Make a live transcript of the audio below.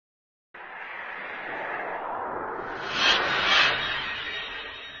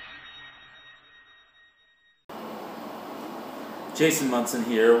Jason Munson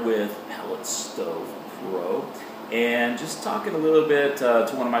here with Pellet Stove Pro, and just talking a little bit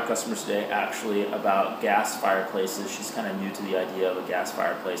to one of my customers today actually about gas fireplaces. She's kind of new to the idea of a gas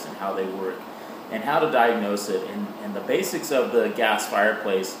fireplace and how they work and how to diagnose it. And the basics of the gas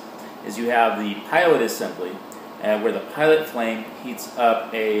fireplace is you have the pilot assembly where the pilot flame heats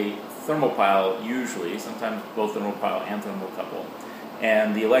up a thermopile, usually, sometimes both thermopile and thermocouple,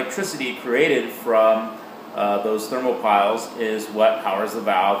 and the electricity created from those thermopiles is what powers the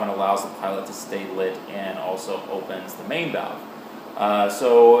valve and allows the pilot to stay lit and also opens the main valve.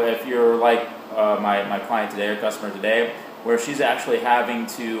 So if you're like my client today or customer today, where she's actually having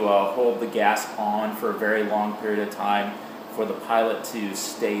to hold the gas on for a very long period of time for the pilot to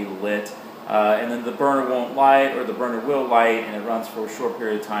stay lit, and then the burner won't light or the burner will light and it runs for a short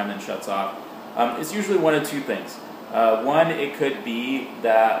period of time and shuts off, it's usually one of two things. One, it could be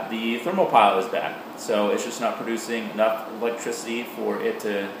that the thermopile is bad, so it's just not producing enough electricity for it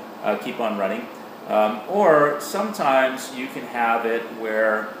to keep on running. Or sometimes you can have it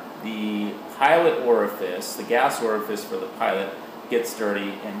where the pilot orifice, the gas orifice for the pilot, gets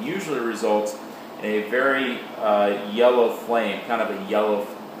dirty and usually results in a very yellow flame, kind of a yellow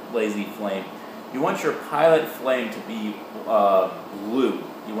lazy flame. You want your pilot flame to be blue.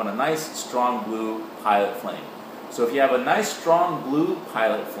 You want a nice strong blue pilot flame. So if you have a nice strong blue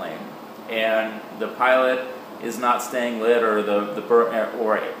pilot flame and the pilot is not staying lit or the burner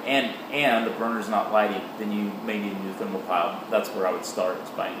is not lighting, then you may need a new thermopile. That's where I would start, is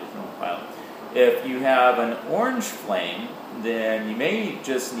buying a new thermopile. If you have an orange flame, then you may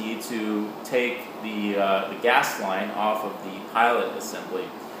just need to take the gas line off of the pilot assembly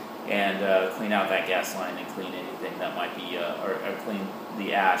and clean out that gas line and clean anything that might be, or clean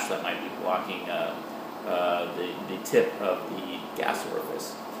the ash that might be blocking the tip of the gas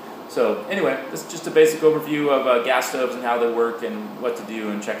orifice. So anyway, this is just a basic overview of gas stoves and how they work and what to do,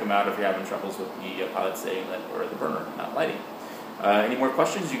 and check them out if you're having troubles with the pilot staying lit or the burner not lighting. Any more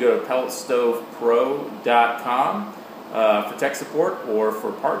questions, you go to pelletstovepro.com for tech support, or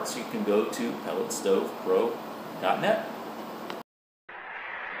for parts you can go to pelletstovepro.net.